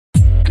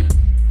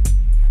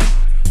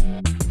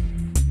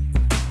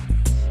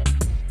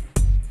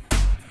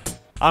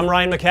I'm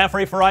Ryan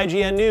McCaffrey for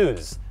IGN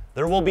News.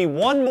 There will be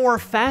one more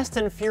Fast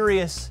and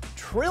Furious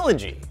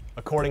trilogy,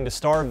 according to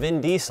star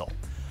Vin Diesel.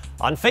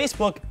 On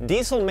Facebook,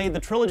 Diesel made the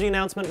trilogy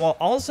announcement while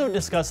also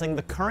discussing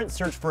the current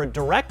search for a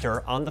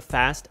director on the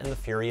Fast and the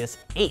Furious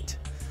 8.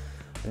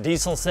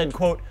 Diesel said,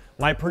 quote,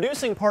 "My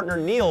producing partner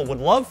Neil would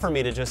love for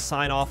me to just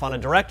sign off on a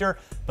director,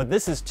 but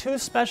this is too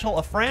special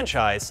a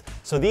franchise,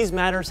 so these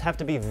matters have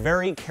to be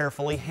very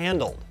carefully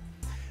handled."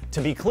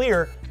 To be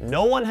clear,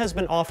 no one has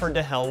been offered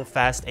to helm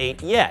Fast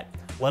 8 yet,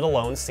 let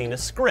alone seen a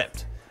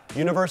script.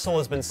 Universal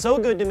has been so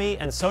good to me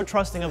and so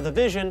trusting of the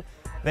vision,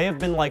 they have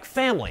been like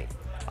family.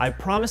 I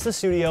promised the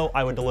studio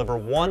I would deliver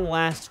one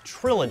last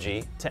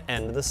trilogy to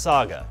end the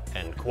saga,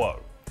 end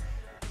quote.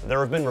 There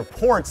have been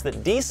reports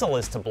that Diesel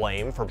is to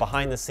blame for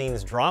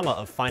behind-the-scenes drama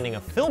of finding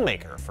a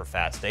filmmaker for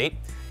Fast 8.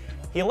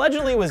 He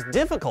allegedly was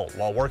difficult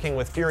while working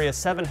with Furious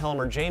 7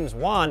 helmer James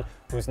Wan,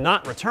 who's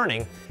not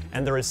returning,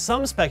 and there is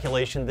some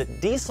speculation that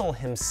Diesel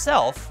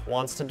himself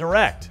wants to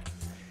direct.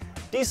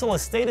 Diesel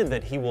has stated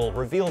that he will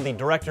reveal the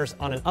directors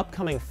on an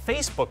upcoming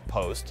Facebook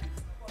post,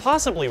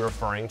 possibly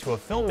referring to a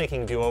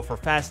filmmaking duo for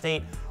Fast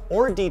 8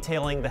 or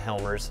detailing the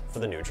helmers for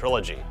the new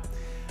trilogy.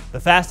 The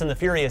Fast and the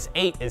Furious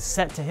 8 is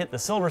set to hit the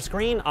silver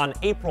screen on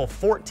April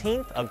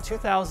 14th of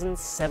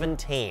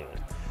 2017.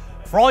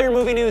 For all your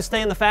movie news,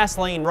 stay in the fast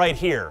lane right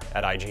here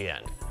at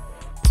IGN.